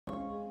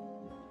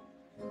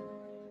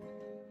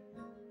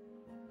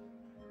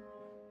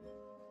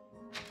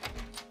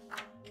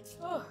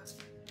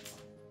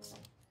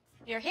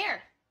You're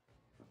here.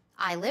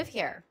 I live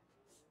here.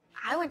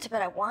 I went to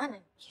bed at 1 and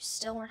you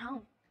still weren't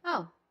home.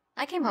 Oh,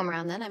 I came home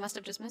around then. I must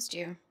have just missed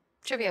you.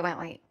 Trivia went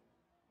late.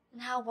 And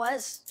how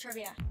was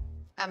trivia?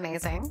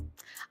 Amazing.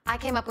 I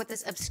came up with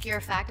this obscure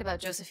fact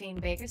about Josephine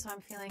Baker, so I'm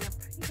feeling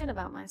pretty good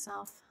about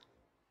myself.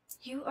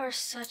 You are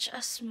such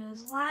a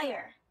smooth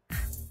liar.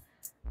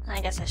 I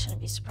guess I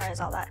shouldn't be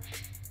surprised all that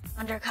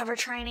undercover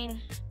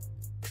training.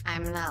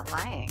 I'm not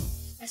lying.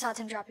 I saw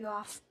Tim drop you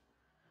off.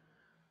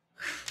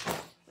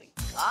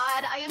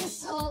 God, I am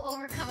so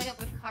over coming up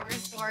with cover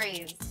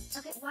stories.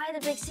 Okay, why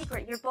the big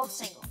secret? You're both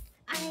single.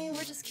 I mean,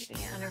 we're just keeping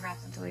it under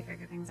wraps until we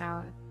figure things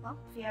out. Well,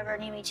 if you ever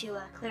need me to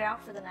clear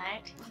out for the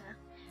night,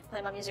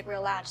 play my music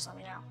real loud, just let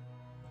me know.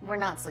 We're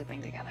not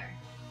sleeping together.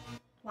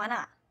 Why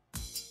not?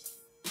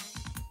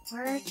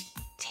 We're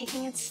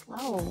taking it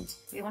slow.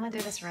 We want to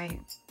do this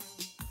right.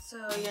 So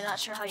you're not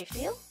sure how you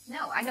feel?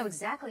 No, I know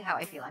exactly how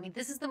I feel. I mean,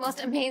 this is the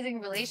most amazing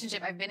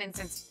relationship I've been in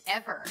since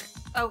ever.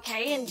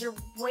 Okay, and you're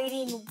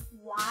waiting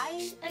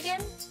why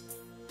again?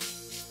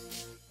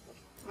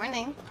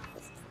 Morning.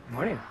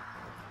 Morning.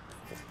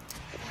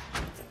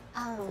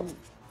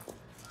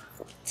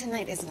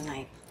 Tonight is the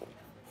night.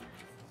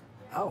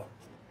 Oh,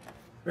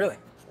 really?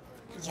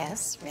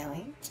 Yes,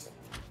 really?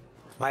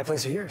 My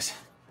place or yours?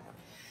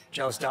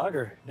 Jealous dog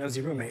or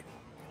nosy roommate?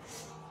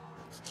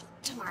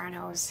 Tomorrow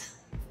knows.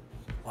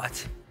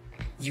 What?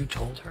 You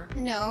told her?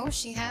 No,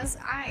 she has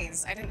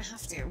eyes. I didn't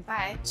have to,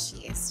 but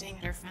she is staying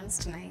at her friend's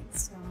tonight,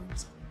 so...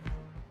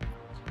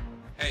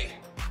 Hey,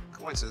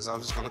 coincidence, I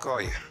was just gonna call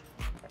you.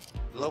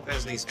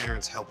 Lopez needs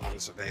Aaron's help on the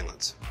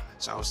surveillance.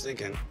 So I was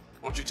thinking,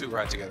 won't you two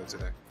ride together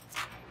today?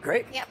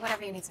 Great. Yeah,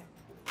 whatever you need, sir.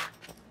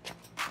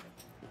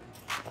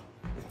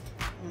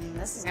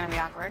 This is gonna be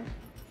awkward.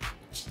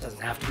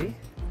 Doesn't have to be.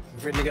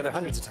 We've ridden together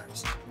hundreds of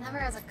times. Never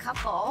as a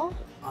couple.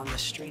 On the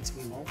streets,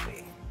 we won't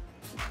be.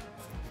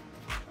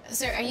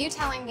 Sir, are you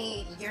telling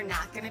me you're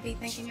not gonna be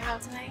thinking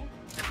about tonight?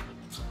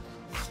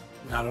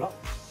 Not at all.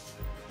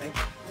 Thank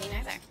you. Me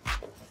neither.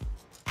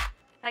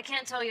 I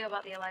can't tell you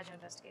about the Elijah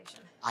investigation.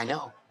 I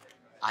know.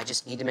 I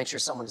just need to make sure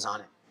someone is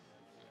on it.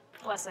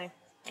 Wesley,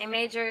 a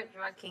major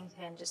drug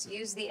kingpin just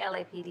used the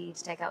LAPD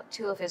to take out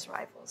 2 of his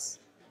rivals.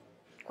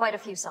 Quite a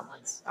few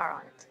someones are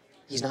on it.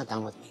 He's not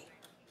done with me.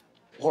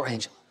 Or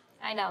Angela.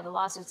 I know, the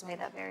lawsuits made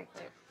that very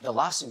clear. The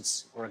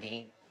lawsuits were a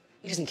game.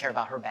 He doesn't care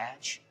about her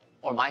badge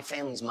or my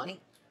family's money.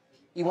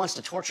 He wants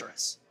to torture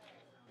us.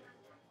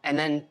 And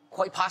then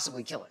quite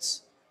possibly kill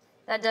us.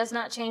 That does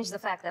not change the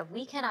fact that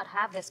we cannot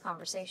have this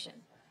conversation.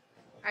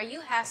 Are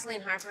you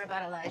hassling Harper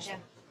about Elijah?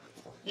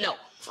 No.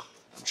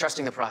 I'm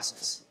trusting the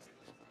process.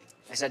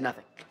 I said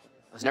nothing.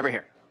 I was never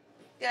here.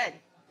 Good.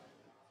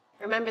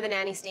 Remember the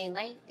nanny staying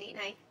late, date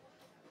night?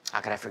 How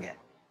could I forget?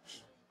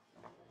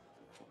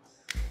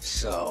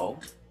 So,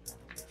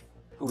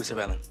 who was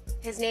surveilling?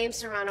 His name's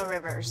Serrano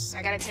Rivers.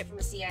 I got a tip from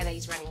a CI that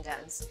he's running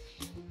guns.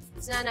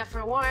 It's not enough for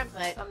a warrant,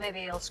 but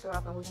maybe it'll screw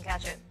up and we can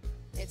catch it.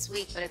 it's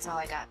weak, but it's all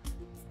I got.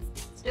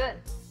 Let's do it.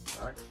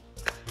 All right.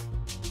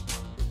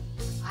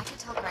 I could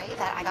tell Gray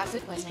that I got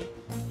food poisoning.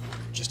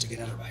 Just to get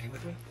out of riding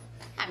with me?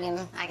 I mean,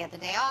 I get the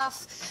day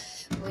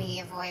off. We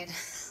avoid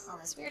all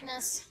this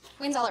weirdness.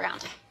 Wins all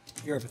around.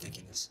 You're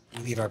overthinking this.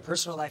 We leave our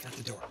personal life at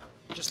the door,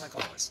 just like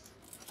always.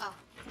 Oh.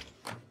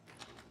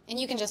 And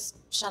you can just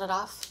shut it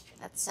off.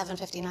 At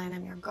 7:59,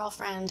 I'm your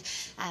girlfriend.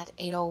 At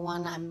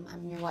 8:01,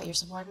 I'm your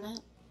subordinate?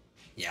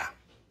 Yeah.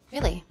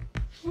 Really?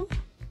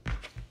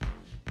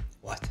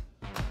 What?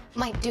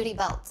 My duty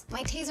belt.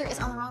 My taser is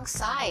on the wrong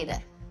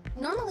side.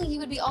 Normally, you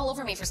would be all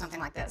over me for something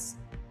like this.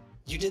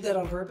 You did that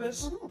on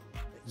purpose? Mm-hmm.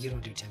 You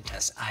don't do Tim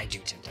tests. I do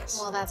Tim tests.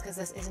 Well, that's because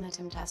this isn't a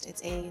Tim test.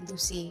 It's a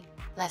Lucy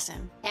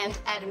lesson. And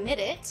admit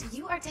it,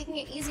 you are taking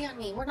it easy on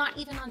me. We're not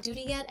even on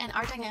duty yet, and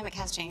our dynamic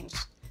has changed.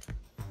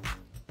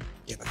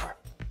 Get in the car.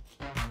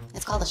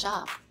 It's called a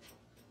shop.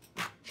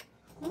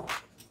 You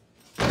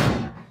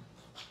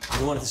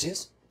wanted to see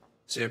us?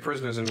 See, a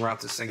prisoner's en route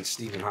to St.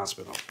 Stephen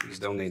Hospital. He's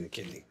donating a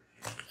kidney.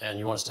 And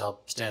you want us to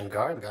help stand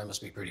guard? The guy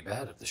must be pretty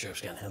bad if the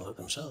sheriffs can't handle it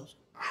themselves.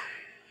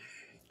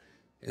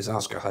 It's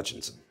Oscar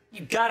Hutchinson.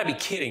 You gotta be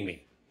kidding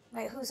me.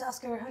 Wait, who's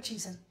Oscar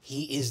Hutchinson?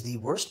 He is the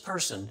worst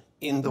person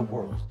in the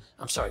world.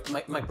 I'm sorry,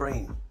 my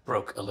brain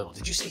broke a little.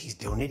 Did you say he's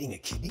donating a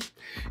kidney?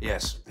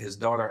 Yes, his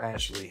daughter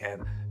Ashley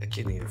had a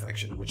kidney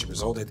infection, which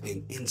resulted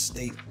in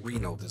in-state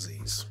renal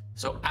disease.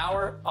 So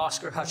our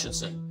Oscar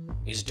Hutchinson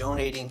is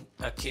donating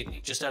a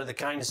kidney just out of the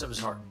kindness of his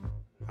heart.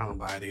 I don't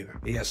buy it either.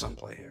 He has some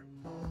play here.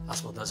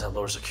 Hospital does have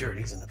lower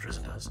security than the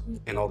prison does.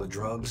 And all the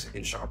drugs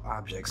and sharp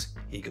objects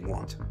he could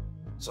want.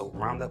 So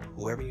round up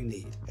whoever you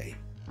need. Hey,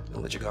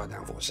 don't let your guard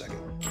down for a second.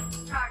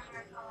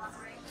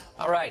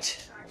 All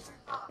right,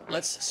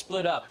 let's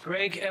split up.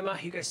 Greg, Emma,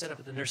 you guys set up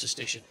at the nurse's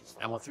station.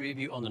 I want 3 of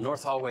you on the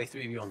north hallway,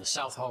 3 of you on the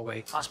south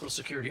hallway. Hospital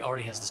security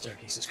already has the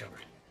staircases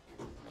covered.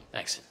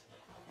 Thanks.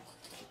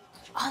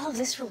 All of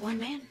this for one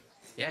man?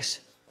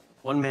 Yes.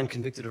 One man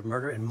convicted of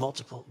murder and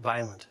multiple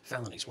violent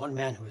felonies. One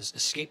man who has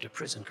escaped a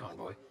prison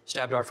convoy,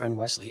 stabbed our friend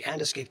Wesley,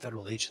 and escaped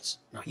federal agents.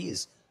 Now, he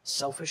is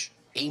selfish,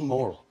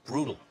 amoral,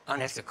 brutal,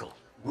 unethical,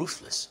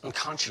 ruthless,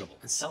 unconscionable,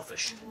 and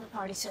selfish. I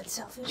already said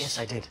selfish. Yes,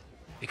 I did.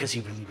 Because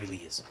he really, really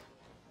is.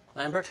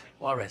 Lambert,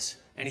 Juarez,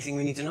 anything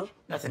we need to know?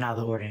 Nothing out of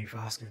the ordinary for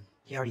Oscar.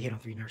 He already hit on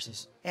 3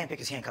 nurses and picked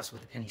his handcuffs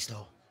with the pen he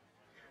stole.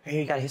 Here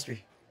you got a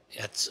history.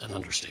 That's an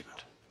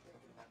understatement.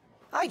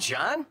 Hi,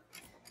 John.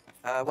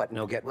 What,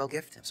 no get well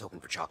gift? I was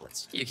hoping for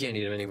chocolates. You can't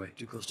eat him anyway,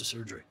 too close to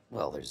surgery.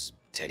 Well, there's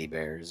teddy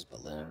bears,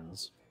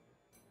 balloons.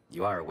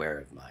 You are aware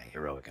of my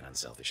heroic and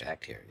unselfish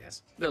act here,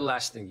 yes? The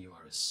last thing you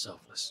are is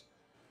selfless.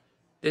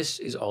 This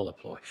is all a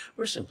ploy.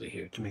 We're simply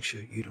here to make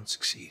sure you don't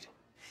succeed.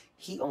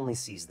 He only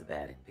sees the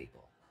bad in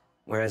people,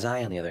 whereas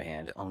I, on the other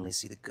hand, only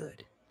see the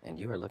good. And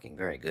you are looking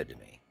very good to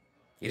me.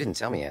 You didn't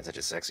tell me you had such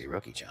a sexy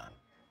rookie, John.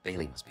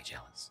 Bailey must be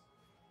jealous.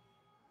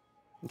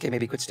 Okay,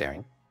 maybe quit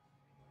staring.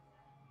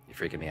 You're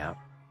freaking me out.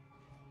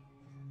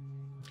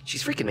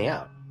 She's freaking me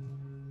out.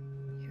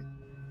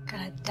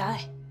 Gonna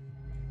die.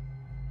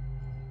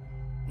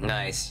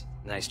 Nice.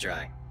 Nice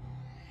try.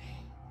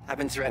 I've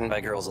been threatened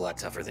by girls a lot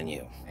tougher than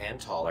you. And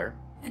taller.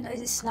 And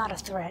it's not a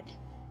threat.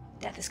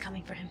 Death is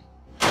coming for him.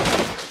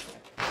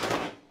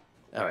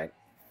 All right.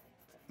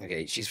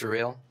 Okay, she's for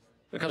real?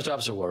 When it comes to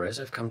Officer Juarez,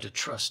 I've come to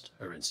trust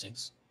her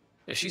instincts.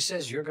 If she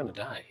says you're gonna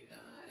die,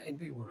 I'd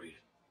be worried.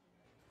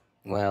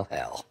 Well,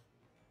 hell.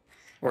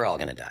 We're all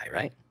gonna die,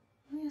 right?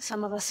 Yeah,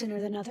 some of us sooner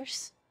than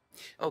others.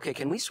 Okay,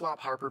 can we swap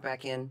Harper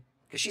back in?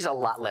 Because she's a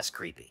lot less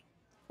creepy.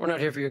 We're not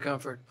here for your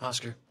comfort,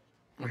 Oscar.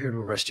 We're here to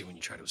arrest you when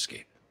you try to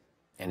escape.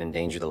 And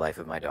endanger the life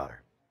of my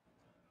daughter.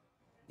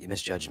 You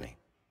misjudged me.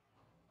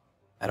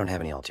 I don't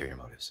have any ulterior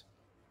motives.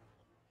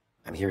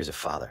 I'm here as a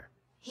father.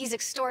 He's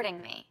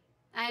extorting me.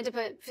 I had to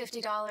put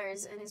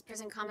 $50 in his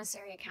prison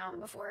commissary account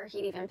before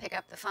he'd even pick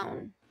up the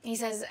phone. He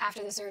says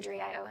after the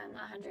surgery I owe him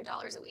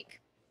 $100 a week.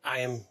 I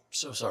am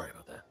so sorry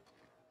about that.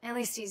 At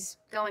least he's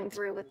going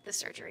through with the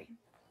surgery.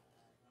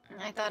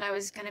 And I thought I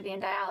was going to be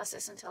in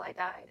dialysis until I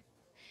died.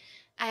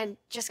 I had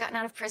just gotten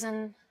out of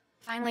prison,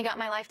 finally got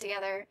my life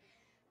together,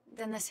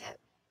 then this hit.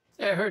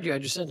 Yeah, I heard you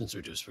had your sentence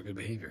reduced for good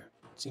behavior.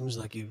 Seems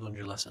like you've learned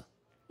your lesson.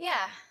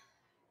 Yeah,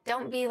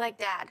 don't be like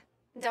Dad.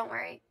 Don't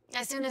worry.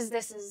 As soon as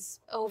this is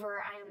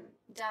over, I am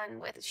done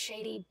with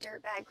shady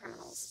dirtbag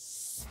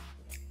criminals.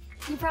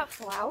 You brought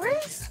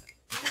flowers?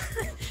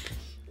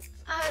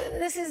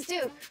 This is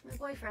Duke, my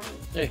boyfriend.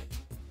 Hey,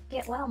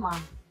 Get well,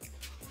 Mom.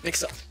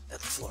 mix up at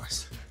the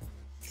floors.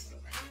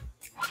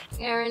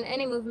 Aaron,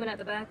 any movement at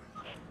the back?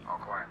 All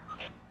quiet.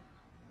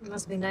 It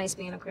must be nice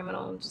being a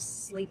criminal.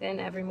 Just sleep in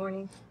every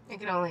morning. I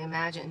can only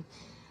imagine.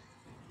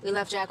 We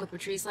left Jack with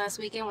Patrice last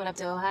weekend, went up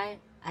to Ojai.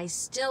 I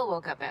still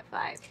woke up at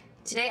 5.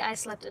 Today I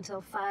slept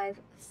until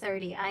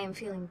 5:30. I am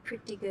feeling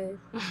pretty good.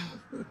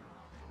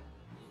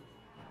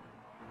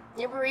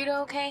 Your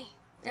burrito okay?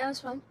 Yeah,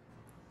 it's fun.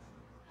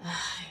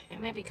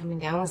 It might be coming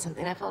down with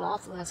something. I felt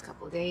off the last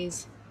couple of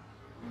days.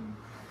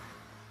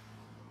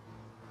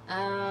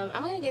 I'm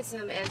gonna get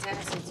some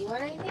antacids. Do you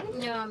want anything?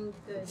 No, I'm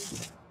good.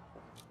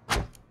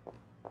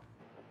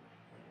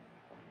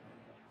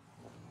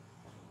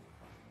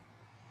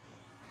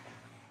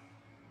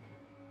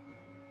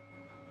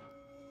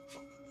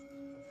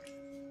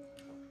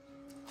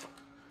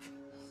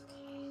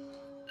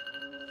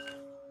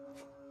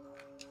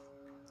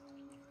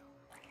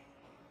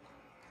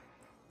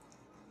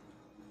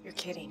 You're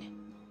kidding.